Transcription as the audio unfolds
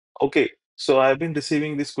Okay, so I've been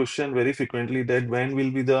receiving this question very frequently that when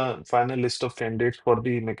will be the final list of candidates for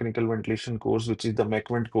the mechanical ventilation course, which is the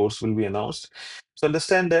MechVent course, will be announced. So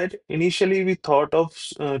understand that initially we thought of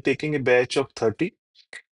taking a batch of 30.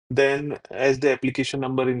 Then, as the application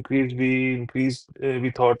number increased,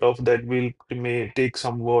 we thought of that may take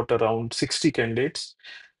somewhat around 60 candidates.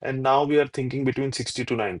 And now we are thinking between 60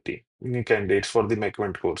 to 90 new candidates for the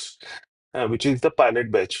MechVent course, which is the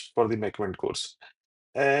pilot batch for the MechVent course.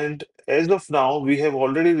 And as of now, we have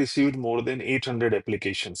already received more than 800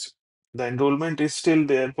 applications. The enrollment is still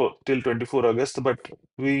there for till 24 August, but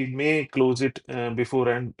we may close it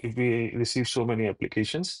beforehand if we receive so many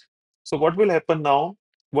applications. So what will happen now?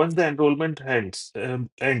 Once the enrollment ends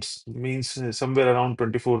means somewhere around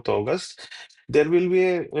 24th August, there will be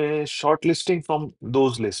a shortlisting from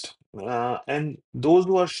those lists. And those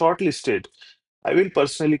who are shortlisted, I will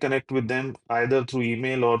personally connect with them either through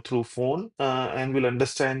email or through phone, and will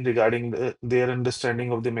understand regarding their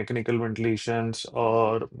understanding of the mechanical ventilations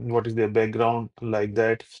or what is their background, like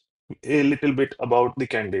that, a little bit about the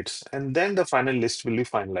candidates. And then the final list will be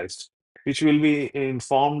finalized, which will be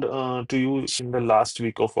informed to you in the last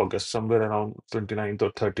week of August, somewhere around 29th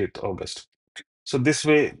or 30th August. So this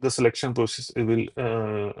way, the selection process will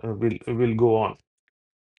go on.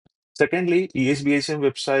 Secondly, ESBICM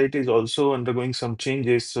website is also undergoing some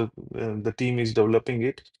changes, so the team is developing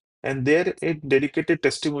it, and there a dedicated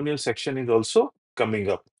testimonial section is also coming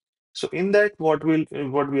up. So in that, what we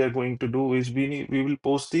are going to do is we will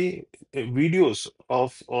post the videos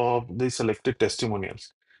of the selected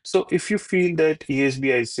testimonials. So if you feel that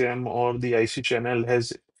ESBICM or the IC channel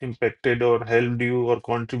has impacted or helped you or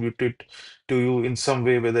contributed to you in some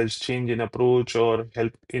way, whether it's change in approach or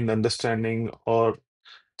help in understanding or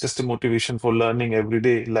just a motivation for learning every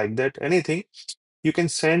day, like that, anything, you can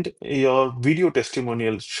send your video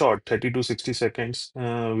testimonial, short 30 to 60 seconds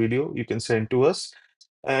video, you can send to us,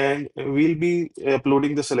 and we'll be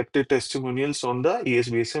uploading the selected testimonials on the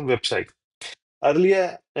ESBSM website.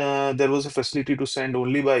 Earlier, there was a facility to send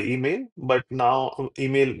only by email, but now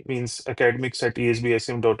email means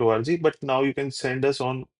academics@esbsm.org, but now you can send us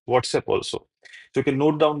on WhatsApp also. So you can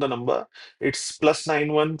note down the number. It's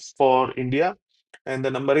 +91 for India, and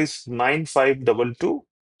the number is 9522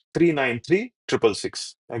 393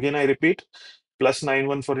 666. Again, I repeat,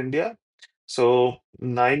 +91 for India. So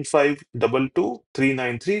 9522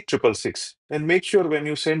 393 666. And make sure when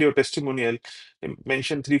you send your testimonial,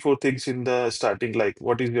 mention three, four things in the starting, like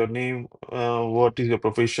what is your name, what is your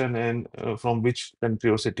profession, and from which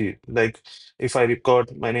country or city. Like if I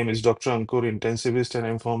record, my name is Dr. Ankur, intensivist, and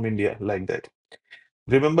I'm from India, like that.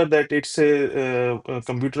 Remember that it's a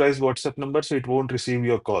computerized WhatsApp number, so it won't receive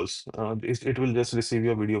your calls. It will just receive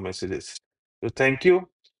your video messages. So thank you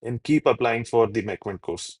and keep applying for the MechVent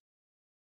course.